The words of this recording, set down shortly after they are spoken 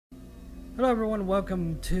Hello everyone,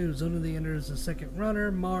 welcome to Zone of the Enders, the second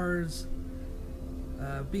runner, Mars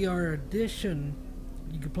VR edition.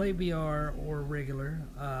 You can play VR or regular.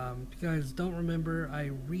 If you guys don't remember,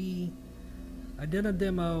 I did a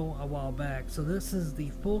demo a while back, so this is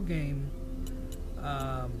the full game.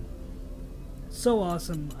 So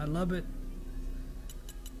awesome, I love it.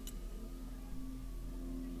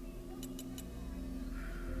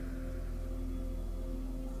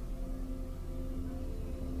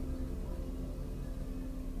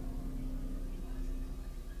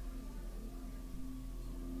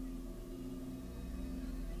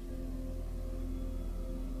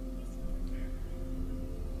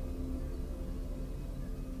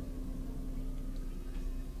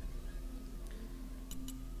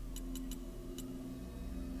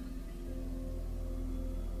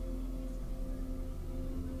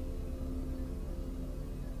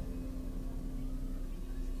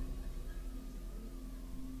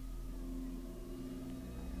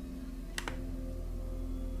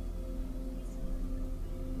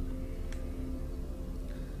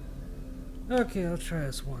 Okay, I'll try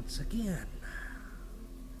this once again.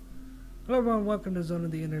 Hello everyone, welcome to Zone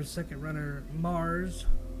of the Enders, second runner, Mars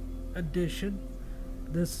edition.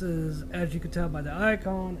 This is, as you can tell by the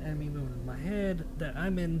icon and me moving my head, that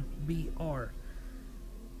I'm in VR.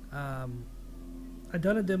 I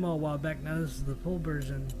done a demo a while back. Now this is the full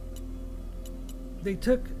version. They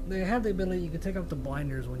have the ability, you can take off the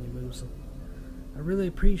blinders when you move, so I really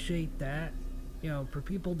appreciate that. You know, for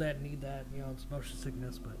people that need that, you know, it's motion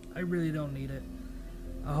sickness, but I really don't need it.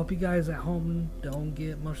 I hope you guys at home don't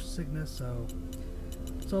get motion sickness, so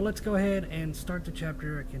let's go ahead and start the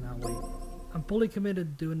chapter. I cannot wait. I'm fully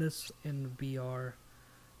committed to doing this in VR.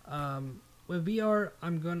 With VR,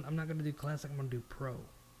 I'm not gonna do classic, I'm gonna do pro.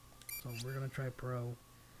 So we're gonna try pro.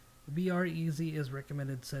 VR easy is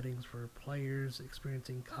recommended settings for players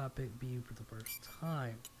experiencing cockpit view for the first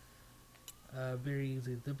time. Very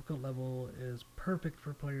easy. The difficult level is perfect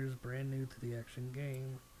for players brand new to the action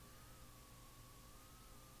game.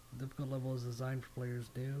 The difficult level is designed for players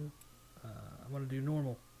new. I'm gonna do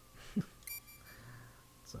normal.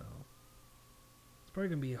 So it's probably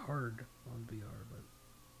gonna be hard on VR, but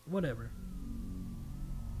whatever.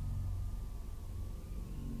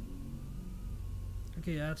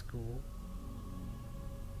 Okay, that's cool.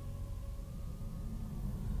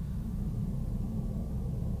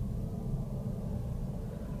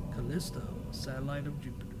 Callisto, satellite of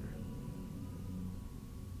Jupiter.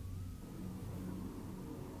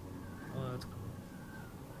 Oh, that's cool.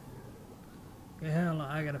 Okay, hell,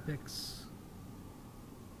 I gotta fix.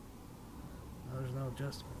 Oh, there's no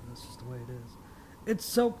adjustment. That's just the way it is. It's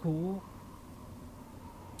so cool.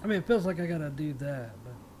 I mean, it feels like I gotta do that,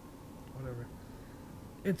 but whatever.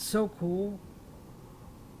 It's so cool.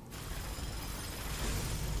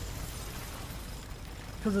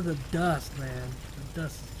 Because of the dust, man. The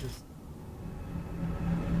dust is just...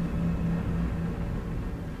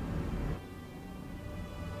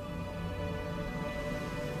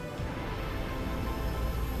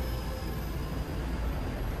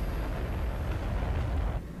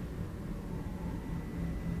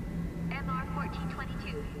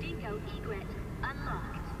 MR-1422, Dingo Egret,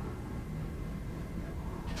 unlocked.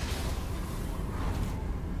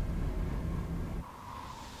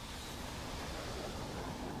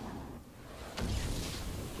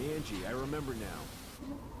 Angie, I remember now.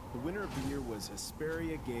 The winner of the year was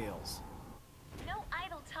Hesperia Gales. No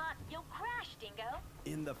idle talk, you'll crash, Dingo.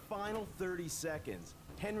 In the final 30 seconds,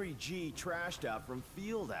 Henry G trashed out from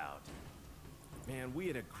field out. Man, we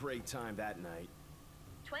had a great time that night.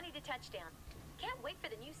 20 to touchdown. Can't wait for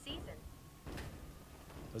the new season.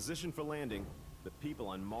 Position for landing. The people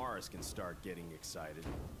on Mars can start getting excited.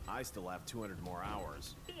 I still have 200 more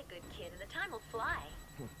hours. Be a good kid and the time will fly.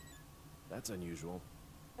 That's unusual.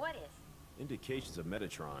 What is? Indications of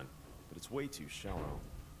Metatron, but it's way too shallow.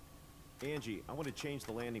 Angie, I want to change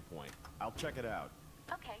the landing point. I'll check it out.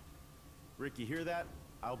 Okay. Rick, you hear that?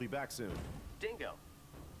 I'll be back soon. Dingo,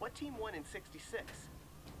 what team won in '66?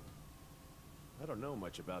 I don't know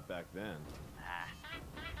much about back then.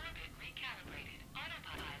 Recalibrated.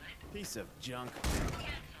 Autopilot Piece of junk.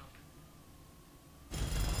 canceled.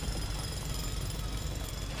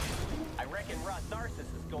 I reckon Ross Narcissus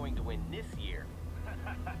is going to win this year.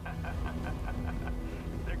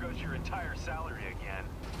 There goes your entire salary again.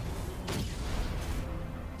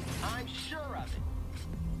 I'm sure of it.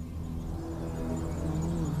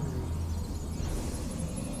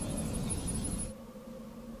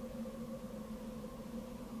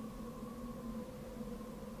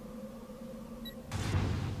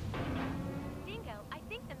 Dingo, I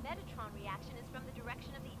think the Metatron reaction is from the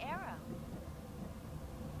direction of the arrow.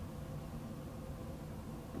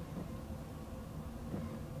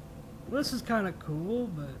 This is kind of cool,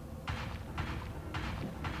 but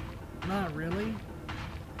not really.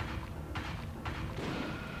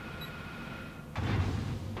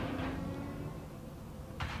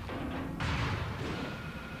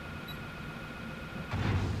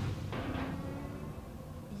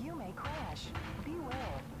 You may crash.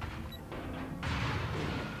 Beware.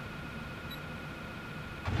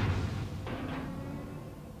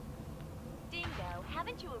 Dingo,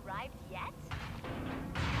 haven't you arrived yet?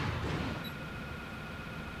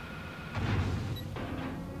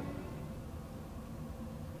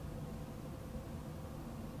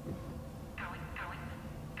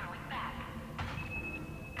 Going back.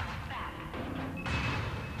 Going back.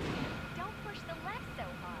 Don't push the left so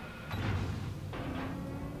hard.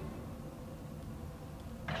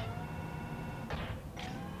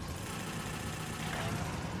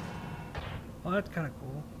 Oh, that's kind of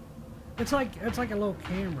cool. It's like a little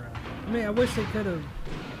camera. I mean, I wish they could have.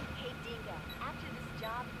 Hey, Dingo, after this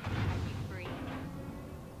job, are you free?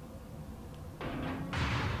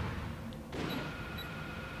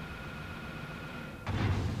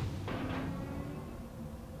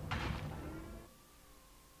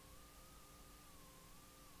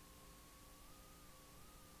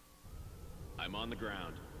 I'm on the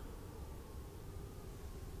ground.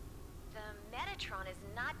 The Metatron is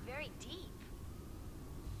not very deep.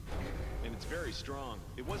 And it's very strong.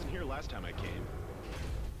 It wasn't here last time I came.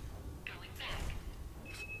 Going back.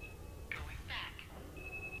 Going back.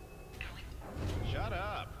 Going. Shut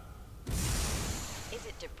up! Is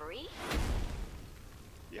it debris?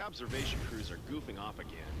 The observation crews are goofing off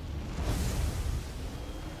again.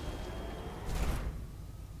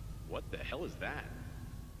 What the hell is that?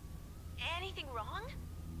 Anything wrong?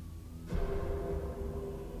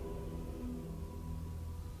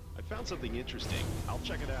 I found something interesting. I'll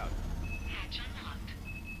check it out. Hatch unlocked.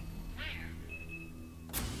 Where?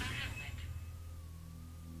 A helmet.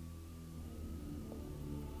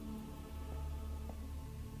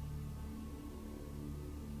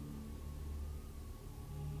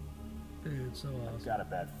 Dude, so awesome. Got a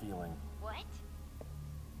bad feeling. What?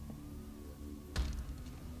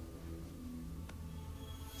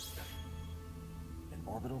 An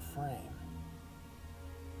orbital frame.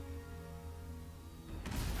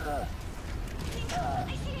 Dingo,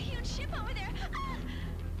 I see a huge ship over there. Ah!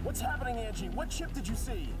 What's happening, Angie? What ship did you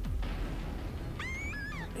see?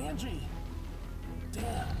 Angie!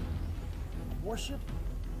 Damn. Warship?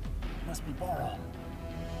 Must be Barra.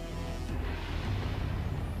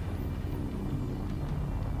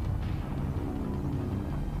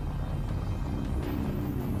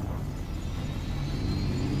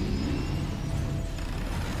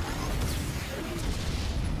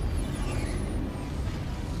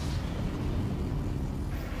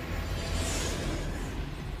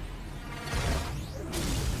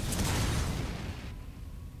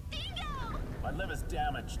 My liver's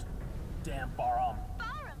damaged. Damn Barham.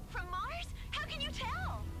 Barham, from Mars? How can you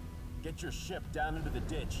tell? Get your ship down into the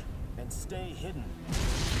ditch and stay hidden.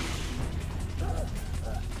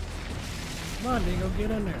 Come on, Dingo,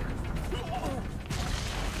 get in there.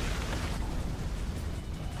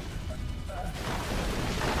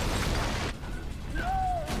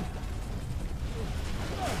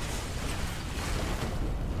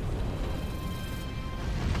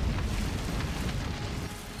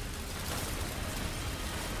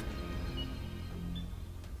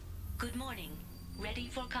 Good morning. Ready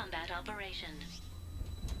for combat operation.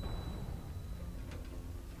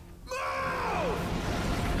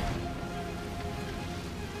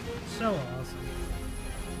 So awesome.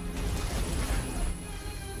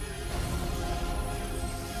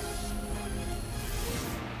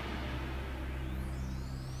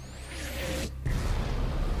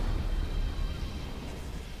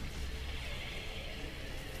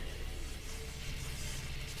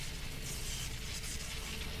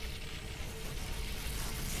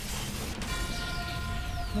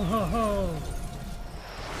 Whoa!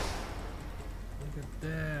 Look at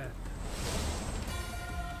that.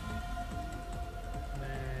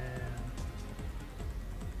 Man.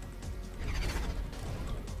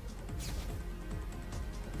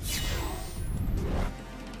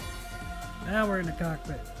 Now we're in the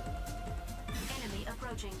cockpit. Enemy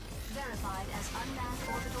approaching. Verified as unmanned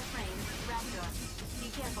orbital frame, Raptor. Be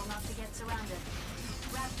careful not to get surrounded.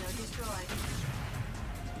 Raptor destroyed.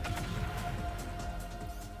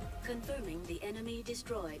 Confirming the enemy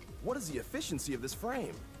destroyed. What is the efficiency of this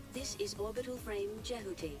frame? This is orbital frame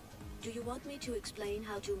Z.O.E. Do you want me to explain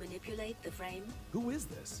how to manipulate the frame? Who is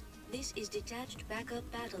this? This is Detached Backup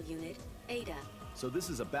Battle Unit, ADA. So this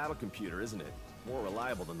is a battle computer, isn't it? More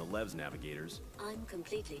reliable than the Lev's navigators. I'm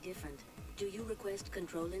completely different. Do you request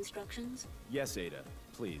control instructions? Yes, Ada.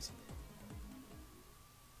 Please.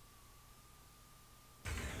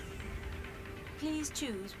 Please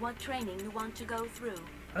choose what training you want to go through.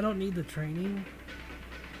 I don't need the training.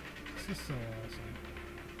 This is so awesome.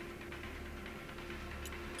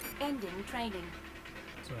 Ending training.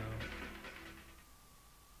 So.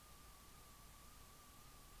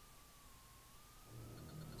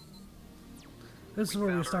 This is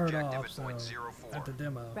where we start off, so at the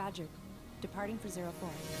demo. Roger. Departing for 04.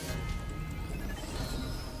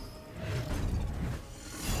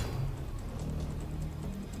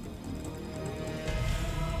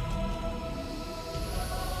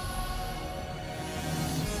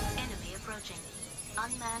 Enemy approaching.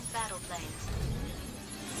 Unmanned battle planes.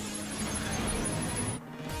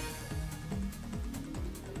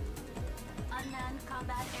 Unmanned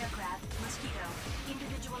combat aircraft, Mosquito.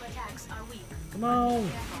 Individual attacks are weak. Come on! Be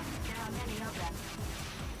careful, there are many of them.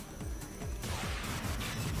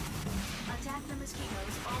 Attack the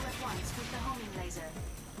mosquitoes all at once with the homing laser.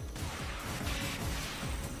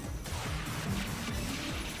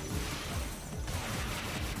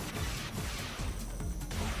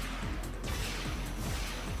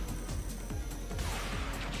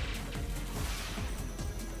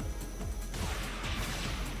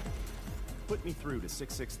 Put me through to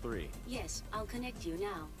 663. Yes, I'll connect you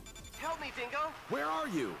now. Help me, Dingo! Where are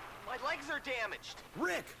you? My legs are damaged!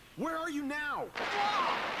 Rick, where are you now?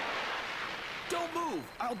 Don't move!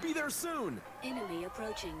 I'll be there soon! Enemy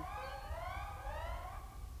approaching.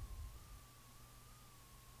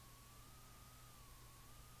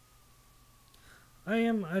 I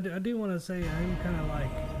do want to say I'm kind of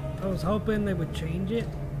like, I was hoping they would change it,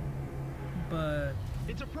 but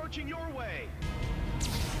It's approaching your way.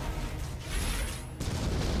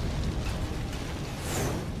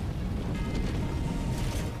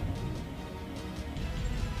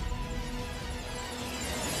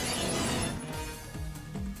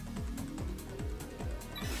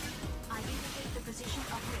 I indicate the position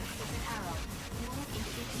of Rick with an arrow. Move in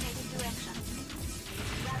the indicated direction.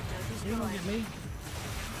 Raptor you don't destroyed. get me.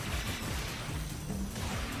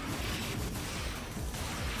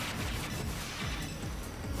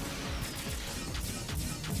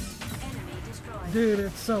 Enemy destroyed. Dude,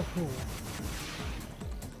 it's so cool.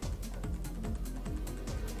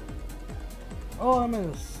 Oh, I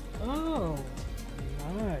missed. Oh,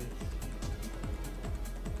 nice.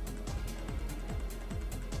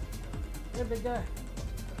 Hey, big guy.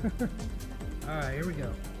 Alright, here we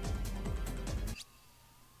go.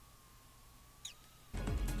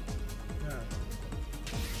 Alright.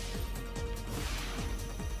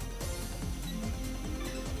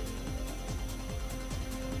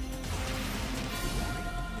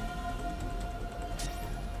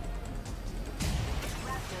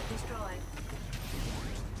 Raptor destroyed.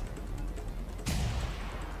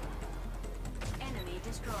 Enemy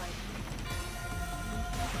destroyed.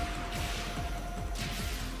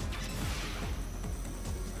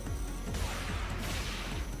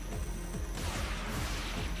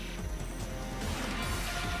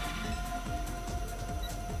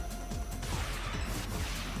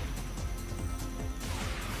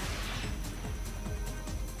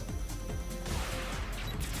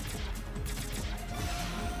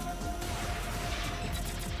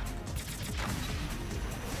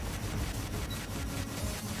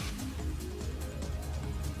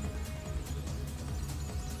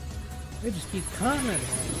 They just keep coming. Enemy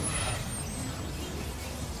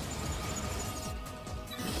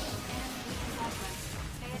reinforcements.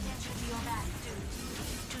 Pay attention to your back, too.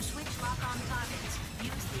 To switch lock-on targets,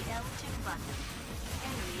 use the L2 button.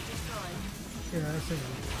 Enemy destroyed. Yeah, I see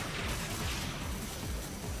them.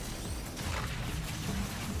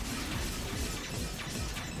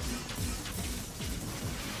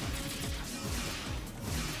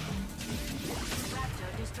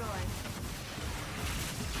 Raptor destroyed.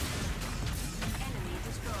 Enemy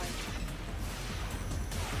destroyed.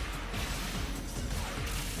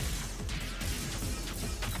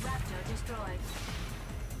 Raptor destroyed.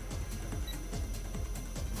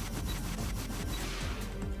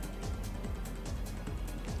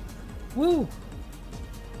 Woo!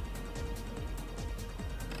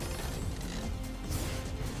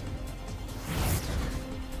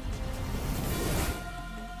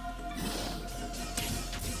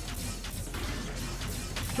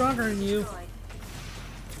 Stronger than you. Destroyed.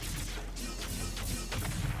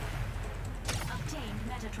 Obtained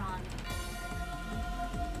Metatron.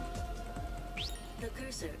 The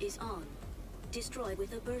cursor is on. Destroy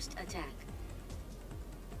with a burst attack.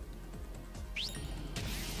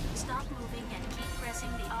 Stop moving and keep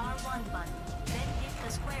pressing the R1 button. Then hit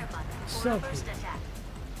the square button for So a burst cool. attack.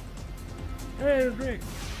 Hey, Rick.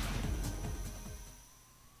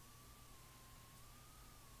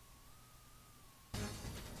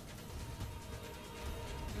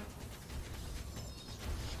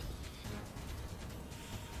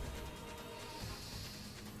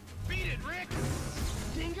 Beat it, Rick!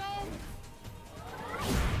 Dingo?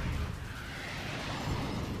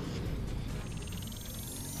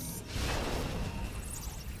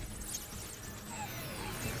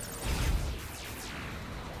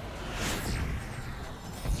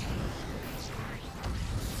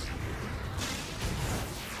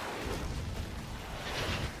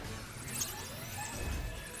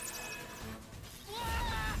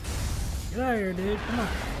 Get out of here, dude. Come on.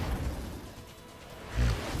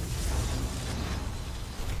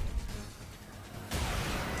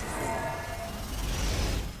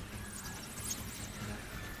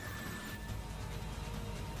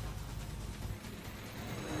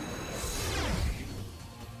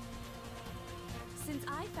 Since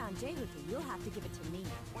I found Jehuti, you'll have to give it to me.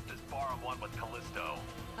 What does Barham want with Callisto?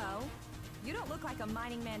 Oh? You don't look like a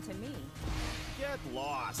mining man to me. Get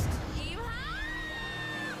lost.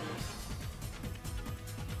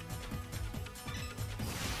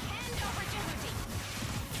 Hand over Jehuti.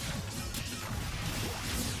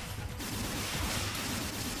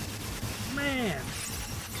 Man.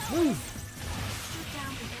 Move. Shoot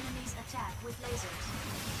down the enemy's attack with lasers.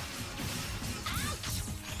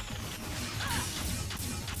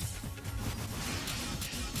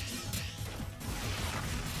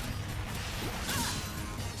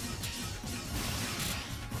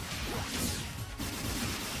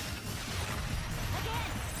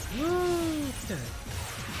 Okay.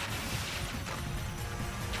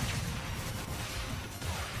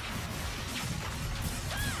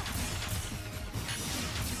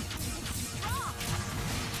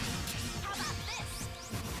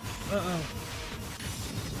 Uh-oh.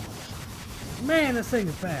 Man, this thing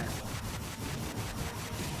is fast.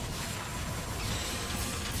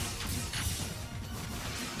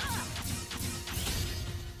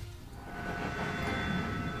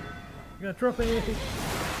 Got a trophy.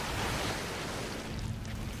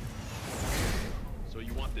 So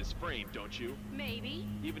you want this frame, don't you? Maybe.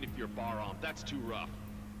 Even if you're Barham, that's too rough.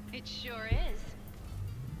 It sure is.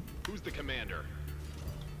 Who's the commander?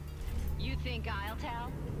 You think I'll tell?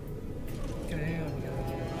 Okay,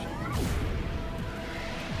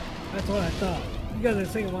 that's what I thought. You guys are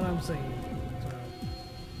saying what I'm saying. So.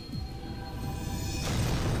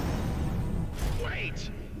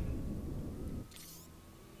 Wait!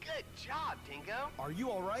 Good job, Dingo. Are you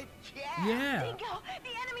all right? Yeah. Dingo,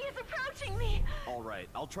 the enemy is approaching me. All right,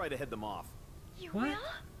 I'll try to head them off. You What? will?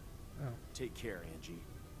 Oh. Take care, Angie.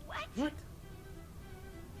 What? What?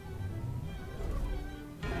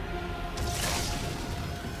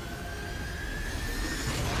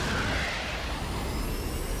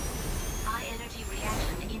 High energy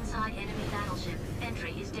reaction inside enemy battleship.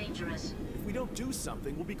 Entry is dangerous. If we don't do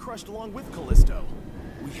something, we'll be crushed along with Callisto.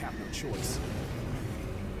 We have no choice.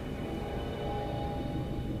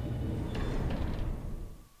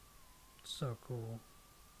 So cool.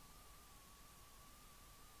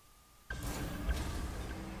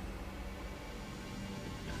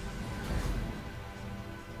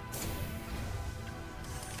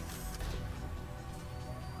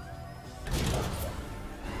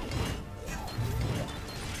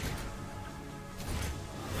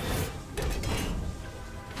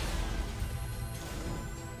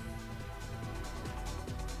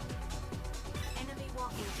 Enemy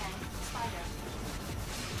walking tank, Spider.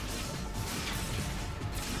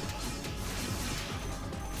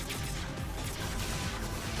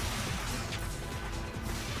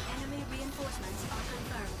 Enemy reinforcements are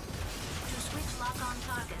confirmed. To switch lock-on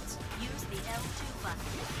targets, use the L2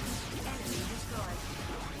 button. Enemy destroyed.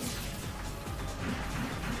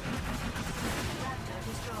 Raptor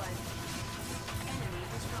destroyed. Enemy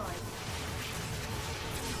destroyed.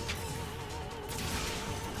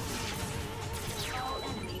 All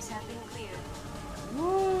enemies have been cleared.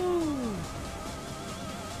 Woo!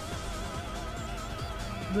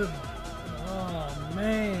 The oh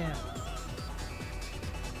man!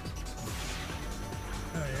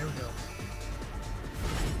 All right, here we go.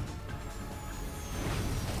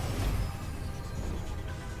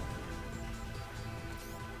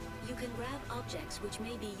 You can grab objects which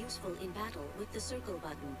may be useful in battle with the circle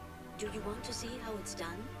button. Do you want to see how it's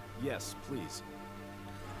done? Yes, please.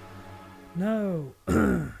 No.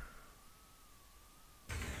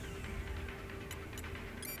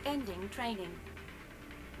 Ending training.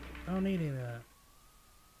 I don't need any of that.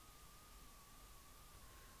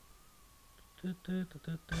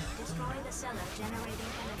 Destroy the cellar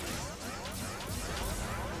generating enemies.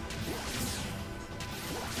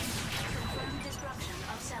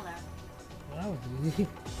 Oh,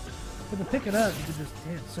 but to pick it up, you can just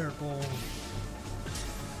hit circle.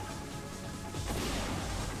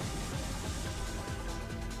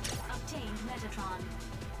 Obtained Metatron.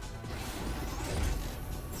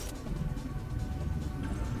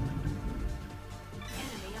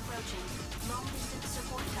 Enemy approaching. Long distance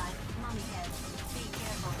support type, mummy head. Be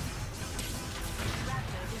careful.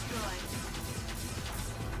 Raptor destroyed.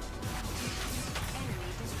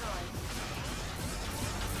 Enemy destroyed.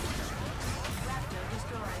 Raptor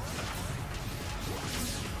destroyed.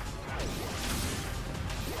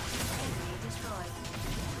 Enemy destroyed.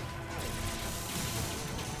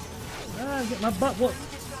 Ah, get my butt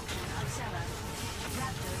whooped. Destruction of cellar.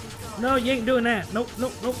 Raptor destroyed. No, you ain't doing that. Nope,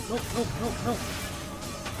 nope, nope, nope, nope, nope, nope.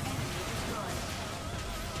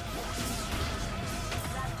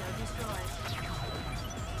 Raptor destroyed.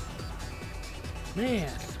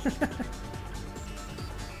 Man.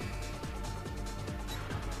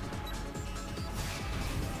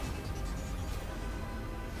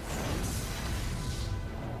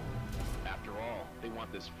 After all, they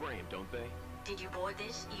want this frame, don't they? Did you board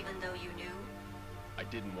this even though you knew? I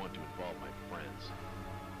didn't want to involve my friends.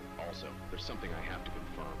 Also, there's something I have to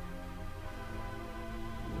confirm.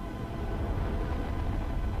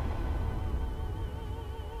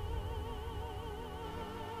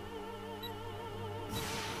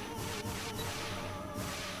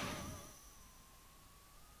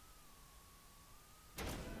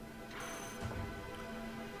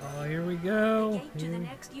 Oh, here we go. Gate to the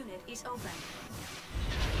next unit is open.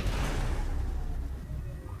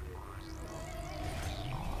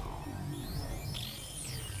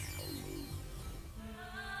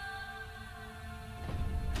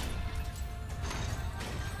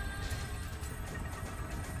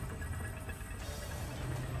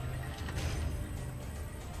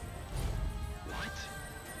 What?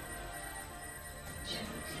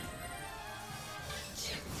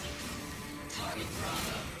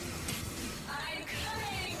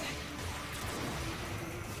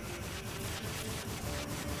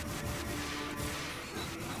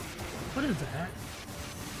 What is that?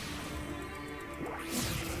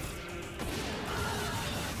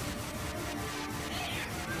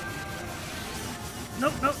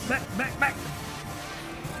 Nope, nope, back, back, back.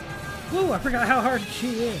 Woo, I forgot how hard she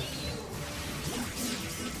is.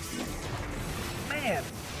 Man.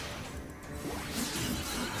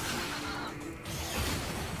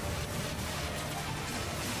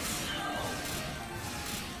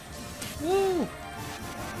 Woo.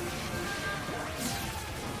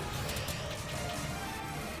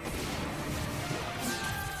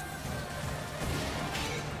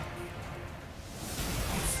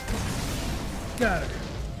 Got her.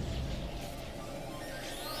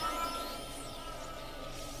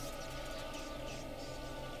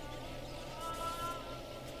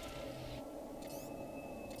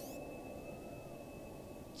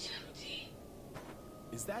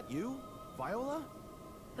 Is that you? Viola?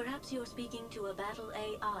 Perhaps you're speaking to a battle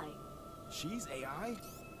AI. She's AI?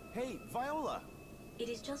 Hey, Viola! It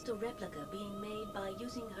is just a replica being made by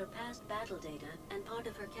using her past battle data and part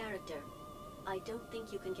of her character. I don't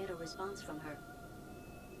think you can get a response from her.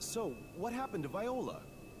 So, what happened to Viola?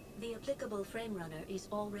 The applicable frame runner is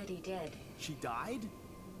already dead. She died?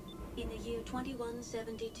 In the year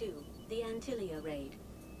 2172, the Antillia raid.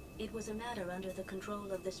 It was a matter under the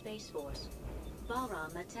control of the Space Force.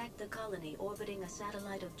 Bahram attacked the colony orbiting a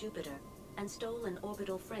satellite of Jupiter and stole an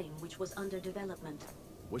orbital frame which was under development.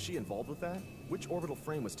 Was she involved with that? Which orbital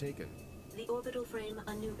frame was taken? The orbital frame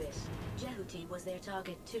Anubis. Je.O.E was their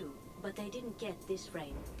target too, but they didn't get this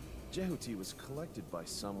frame. Je.O.E was collected by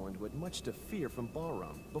someone who had much to fear from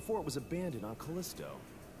Bahram before it was abandoned on Callisto.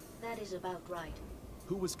 That is about right.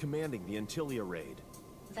 Who was commanding the Antillia raid?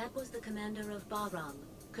 That was the commander of Bahram,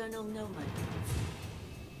 Colonel Noman.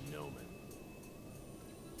 Noman.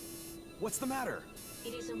 What's the matter?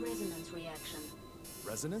 It is a resonance reaction.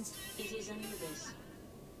 Resonance? It is Anubis.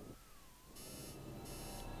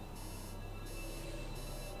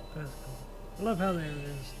 That's cool. I love how there it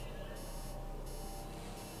is.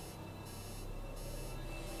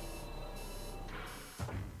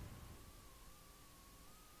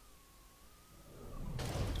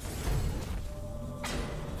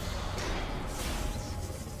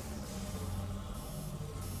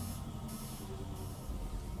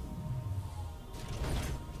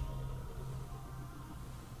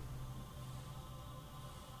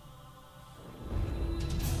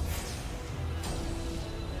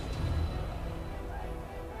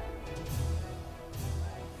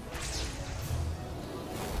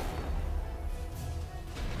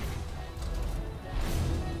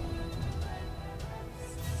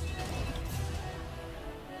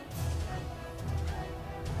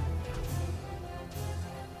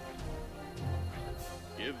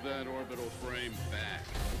 that orbital frame back.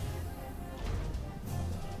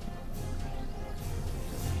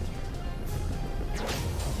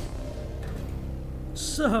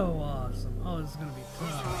 So awesome. Oh, this is gonna be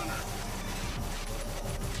tough.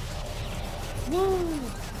 Woo!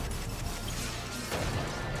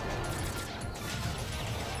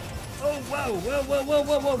 Oh, whoa, whoa, whoa, whoa,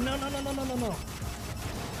 whoa, whoa. No, no, no, no, no, no, no.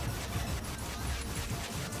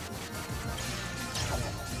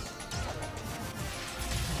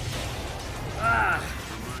 Ah!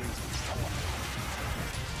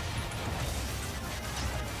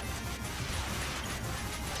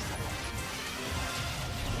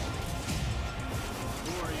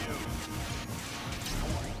 Who are you?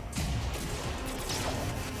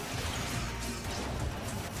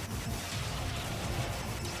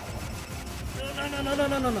 No, no, no, no,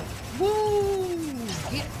 no, no, no. Woo!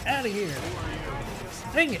 Get out of here.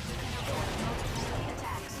 Dang it.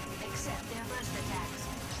 Attacks, except their burst attacks.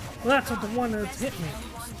 Well, that's not the one that's hit me.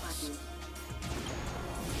 L1 button.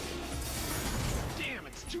 Damn,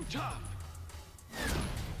 it's too tough.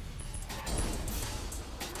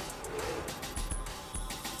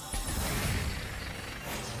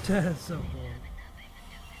 That's so cool.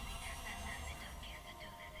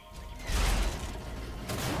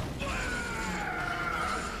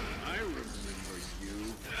 I remember you.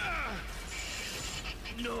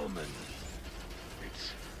 Noman.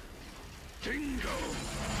 It's Dingo.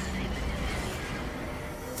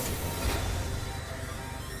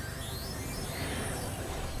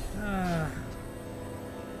 Ah.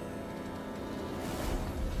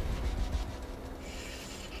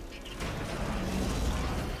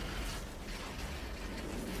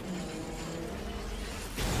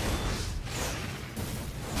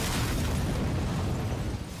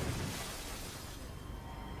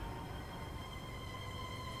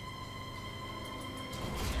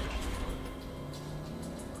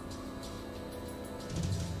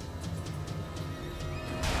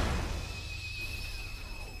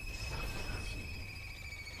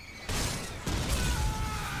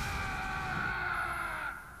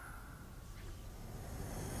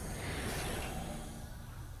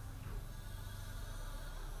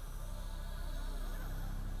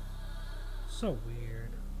 So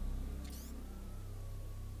weird.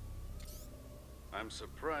 I'm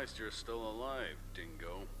surprised you're still alive,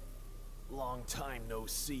 Dingo. Long time no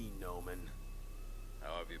see, Noman.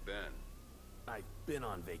 How have you been? I've been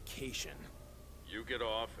on vacation. You get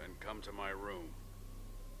off and come to my room.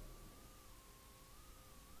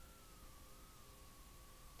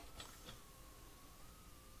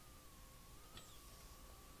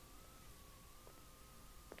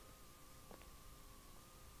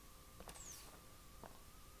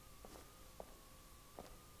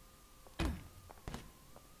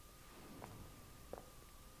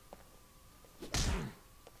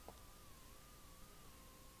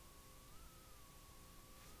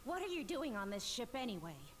 What are you doing on this ship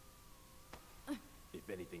anyway? If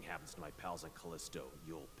anything happens to my pals on Callisto,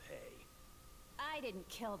 you'll pay. I didn't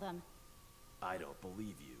kill them. I don't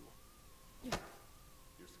believe you.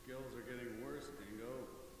 Your skills are getting worse, Dingo.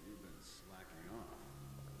 You've been slacking off.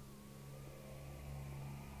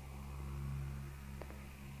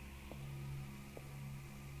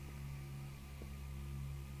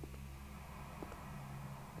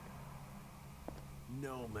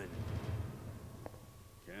 Noman.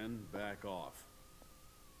 Ken, back off.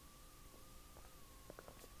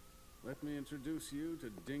 Let me introduce you to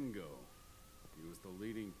Dingo. He was the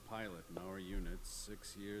leading pilot in our unit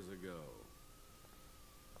 6 years ago.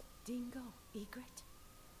 Dingo Egret?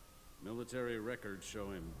 Military records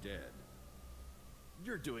show him dead.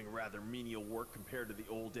 You're doing rather menial work compared to the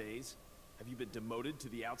old days. Have you been demoted to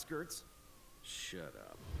the outskirts? Shut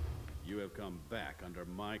up. You have come back under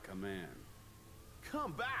my command.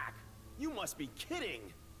 Come back? You must be kidding!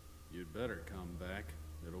 You'd better come back.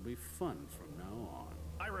 It'll be fun from now on.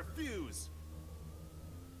 I refuse!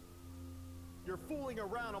 Your fooling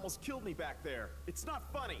around almost killed me back there. It's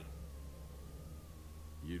not funny.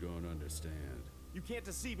 You don't understand. You can't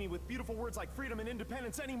deceive me with beautiful words like freedom and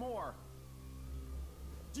independence anymore.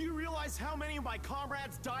 Do you realize how many of my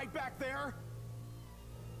comrades died back there?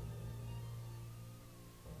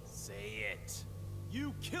 Say it.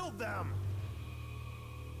 You killed them!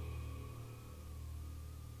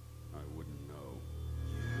 I wouldn't know.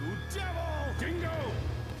 You devil! Dingo!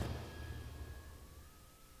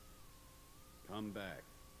 Come back.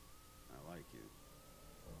 I like you.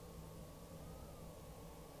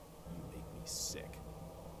 You make me sick.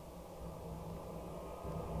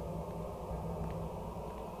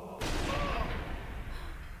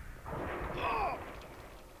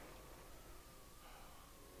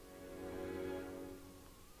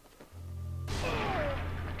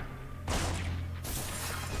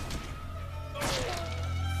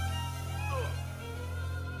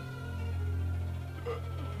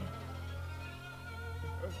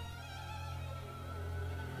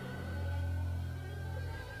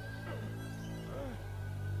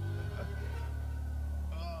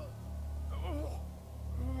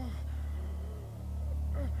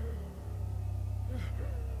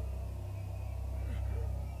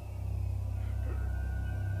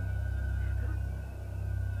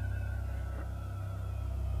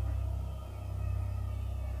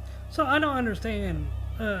 So I don't understand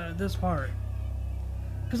this part.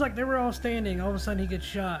 Cause like they were all standing, all of a sudden he gets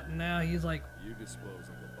shot, and now he's like, You dispose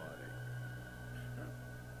of the body.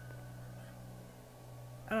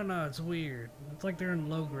 I don't know, it's weird. It's like they're in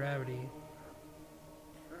low gravity.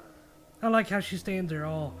 I like how she stands there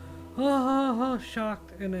all,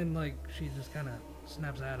 shocked, and then like she just kind of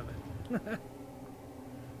snaps out of it.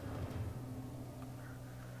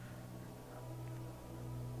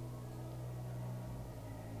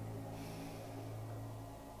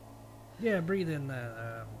 Yeah, breathe in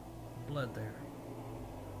that blood there.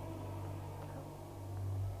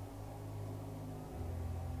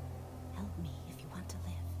 Help me if you want to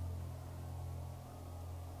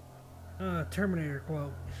live. Terminator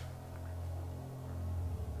quote.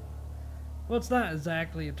 Well, it's not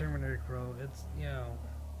exactly a Terminator quote. It's, you know,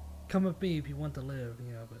 come with me if you want to live,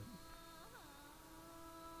 you know, but.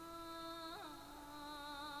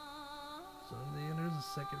 So then there's a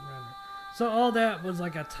second runner. So all that was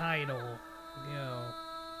like a title, you know.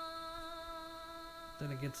 Then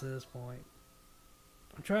it gets to this point.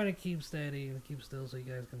 I'm trying to keep steady and keep still so you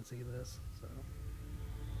guys can see this. So.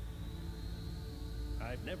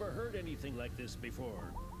 I've never heard anything like this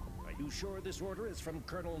before. Are you sure this order is from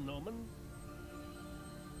Colonel Noman?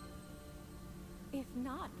 If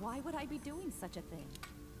not, why would I be doing such a thing?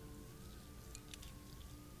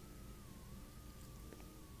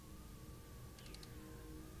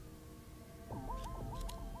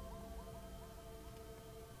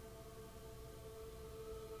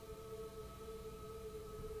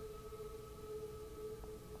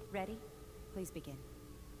 Ready? Please begin.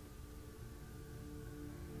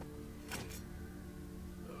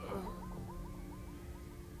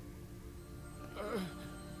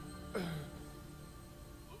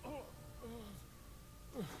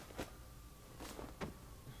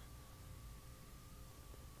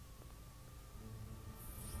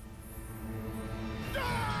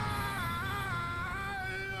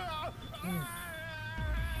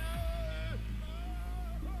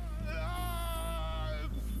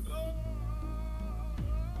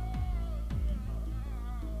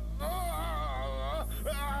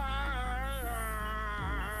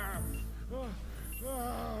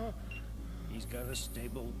 He's got a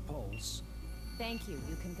stable pulse. Thank you.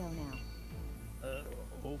 You can go now.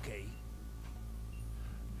 Okay.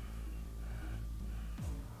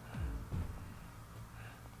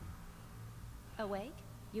 Awake?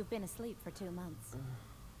 You've been asleep for 2 months.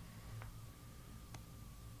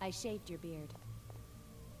 I shaved your beard.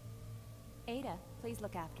 Ada, please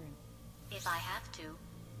look after him. If I have to.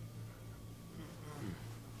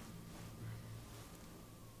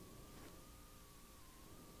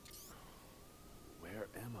 Where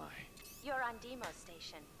am I? You're on Demo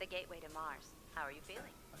Station, the gateway to Mars. How are you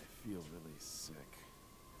feeling? I feel really sick.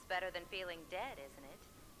 It's better than feeling dead, isn't it?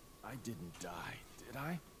 I didn't die, did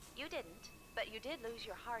I? You didn't, but you did lose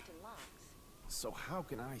your heart and lungs. So how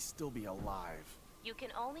can I still be alive? You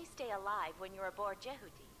can only stay alive when you're aboard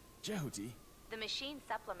Jehuti. Jehuti? The machine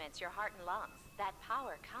supplements your heart and lungs. That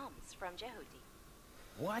power comes from Jehuti.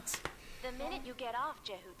 What? The minute you get off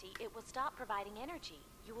Jehuti, it will stop providing energy.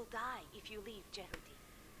 You will die if you leave Jehuti.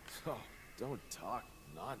 Oh, don't talk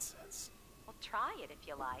nonsense. Well, try it if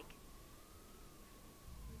you like.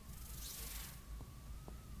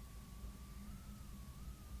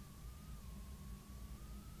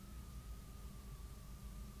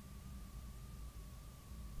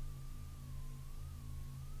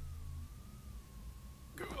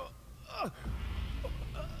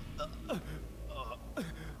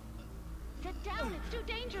 Sit down, it's too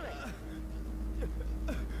dangerous.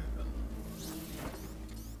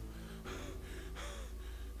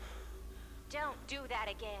 Don't do that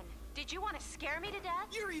again. Did you want to scare me to death?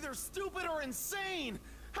 You're either stupid or insane!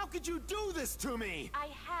 How could you do this to me? I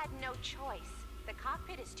had no choice. The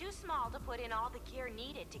cockpit is too small to put in all the gear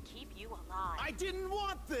needed to keep you alive. I didn't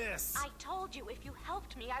want this! I told you if you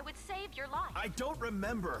helped me, I would save your life. I don't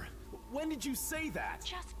remember. When did you say that?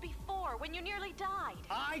 Just before, when you nearly died.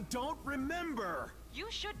 I don't remember!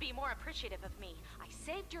 You should be more appreciative of me. I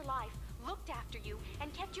saved your life, looked after you,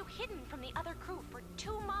 and kept you hidden from the other crew for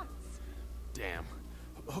 2 months. Damn.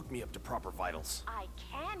 Hook me up to proper vitals. I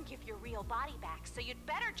can give your real body back, so you'd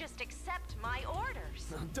better just accept my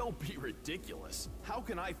orders. Don't be ridiculous. How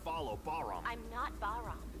can I follow Bahram? I'm not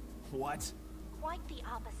Bahram. What? Quite the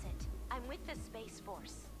opposite. I'm with the Space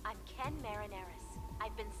Force. I'm Ken Marineris.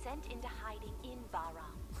 I've been sent into hiding in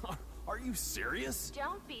Bahram. Are you serious?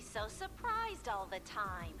 Don't be so surprised all the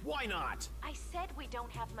time. Why not? I said we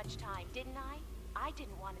don't have much time, didn't I? I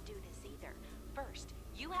didn't want to do this either. First,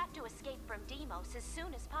 you have to escape from Deimos as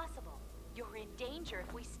soon as possible. You're in danger. danger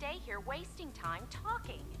if we stay here wasting time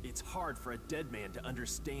talking. It's hard for a dead man to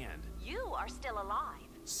understand. You are still alive.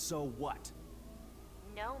 So what?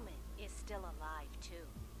 Noman is still alive, too.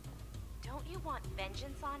 Don't you want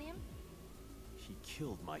vengeance on him? He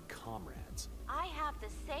killed my comrades. I have the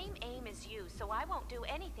same aim as you, so I won't do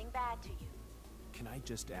anything bad to you. Can I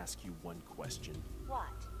just ask you one question? What?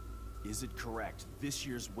 Is it correct this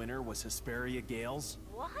year's winner was Hesperia Gales?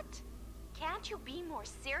 What? Can't you be more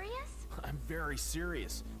serious? I'm very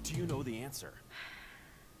serious. Do you know the answer?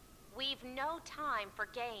 We've no time for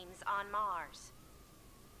games on Mars.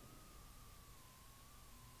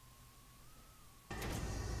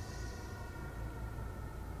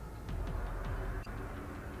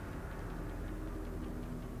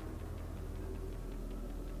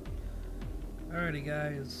 Alrighty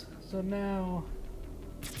guys, so now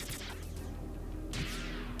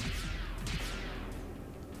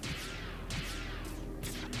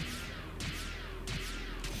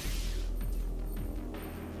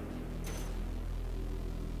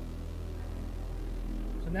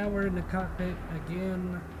we're in the cockpit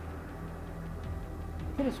again.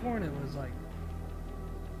 I could have sworn it was like,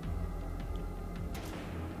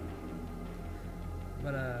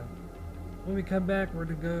 but when we come back we're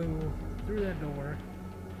gonna go through that door.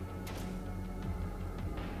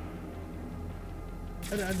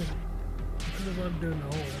 I just love doing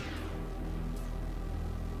the whole.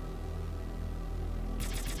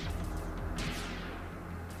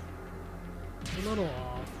 It's a little off.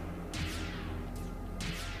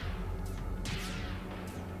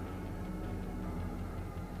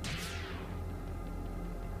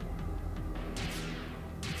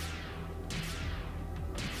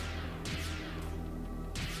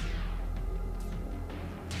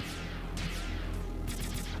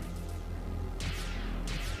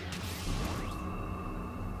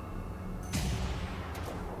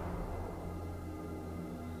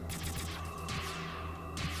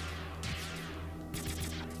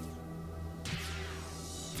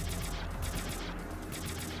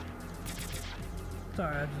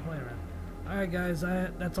 Sorry, I'm just playing around. Alright guys,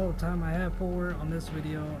 that's all the time I have for on this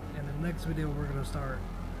video. And the next video we're going to start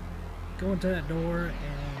going to that door.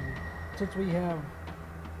 And since we have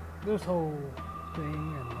this whole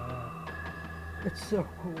thing, and it's so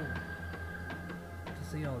cool to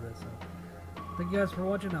see all this. So, thank you guys for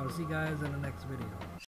watching. I will see you guys in the next video.